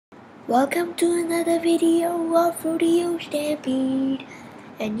Welcome to another video of Rodeo Stampede.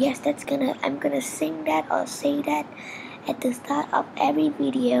 And yes, I'm gonna sing that or say that at the start of every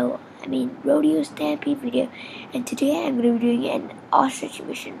video. Rodeo Stampede video. And today I'm gonna be doing an ostrich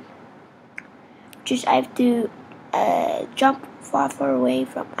mission. Just I have to jump far away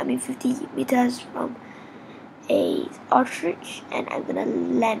from 50 meters from a ostrich, and I'm gonna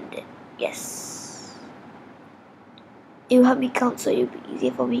land it. Yes. It will help me count, so it'll be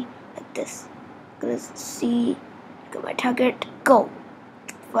easier for me. Like this. I'm gonna see, got my target, go.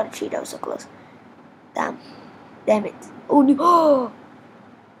 43, that was so close. Damn it. Oh no!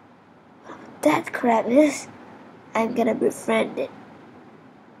 That crap is. I'm gonna befriend it.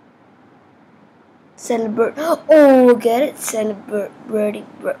 Celebrate. Oh, get it? Celebrating.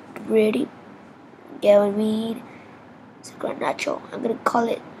 Get what I mean? It's a Nacho. I'm gonna call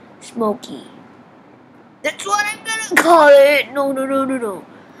it Smokey. That's what I'm gonna call it. No.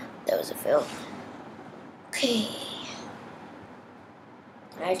 That was a fail. Okay.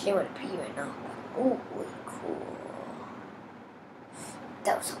 I actually want to pee right now. Oh, cool.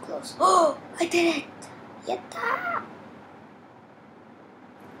 That was so close. Oh, I did it. Yatta.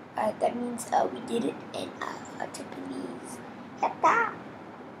 That means we did it in Japanese. Yatta.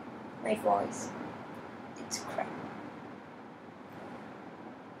 My voice. It's crap.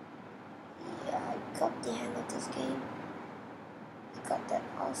 Yeah, I got the hang of this game. I got that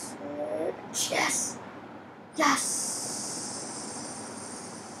ostrich. Yes.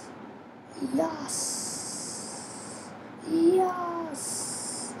 No.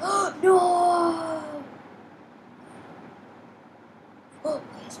 Oh,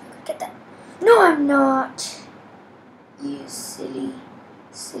 yes, I could get that. No, I'm not. You silly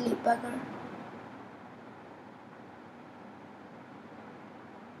bugger.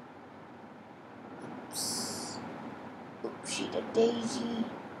 Oops. Oopsie the daisy.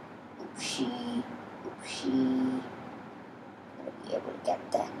 Oopsie. Gonna be able to get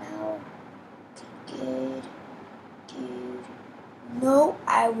that now. Good. No,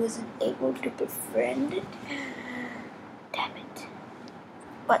 I wasn't able to befriend it. Damn it.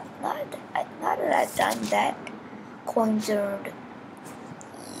 But now that I've done that, coins earned.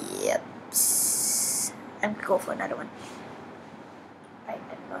 Yep. I'm gonna go for another one. I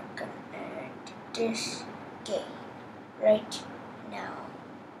am not gonna end this game right now.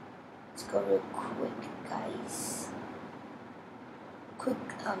 Let's go real quick, guys. Quick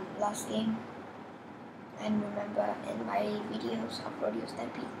last game. And remember, in my videos of Rodeo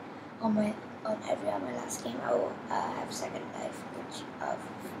Stampede, on every my last game, I will have second life, which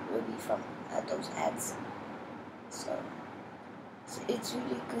will be from those ads. So it's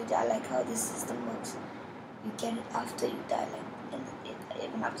really good. I like how this system works. You get it after you die,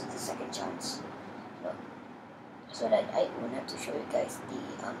 even after the second chance. So that I won't have to show you guys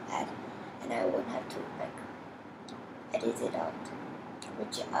the ad, and I won't have to edit it out,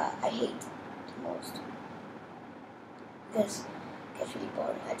 which I hate the most. Because it gets really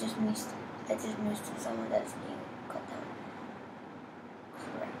boring. I just missed someone that's being cut down.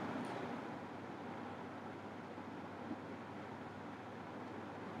 Crap.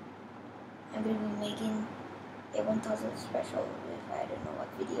 I'm gonna be making a 1000 special if I don't know what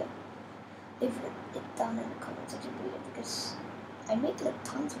video. Leave it down in the comment section below, because I make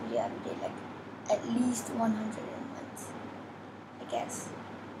tons of video every day, at least 100 in a month, I guess.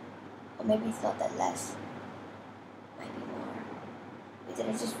 Or maybe it's not that less. Might be more. Wait, did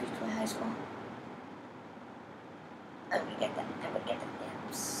I just reach my high score? I'm gonna get that.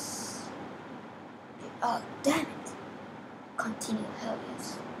 Yes. Okay. Oh, damn it. Continue. Hell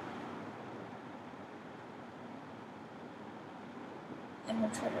yes. I'm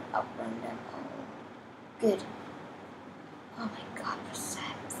gonna try to outrun them all. Good. Oh my god,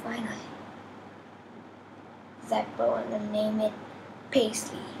 Zach. Finally. Zach, bro, I'm gonna name it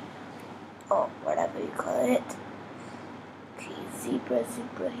Paisley. Or whatever you call it. Okay, zebra,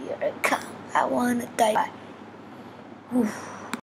 here I come. I wanna die. Oof.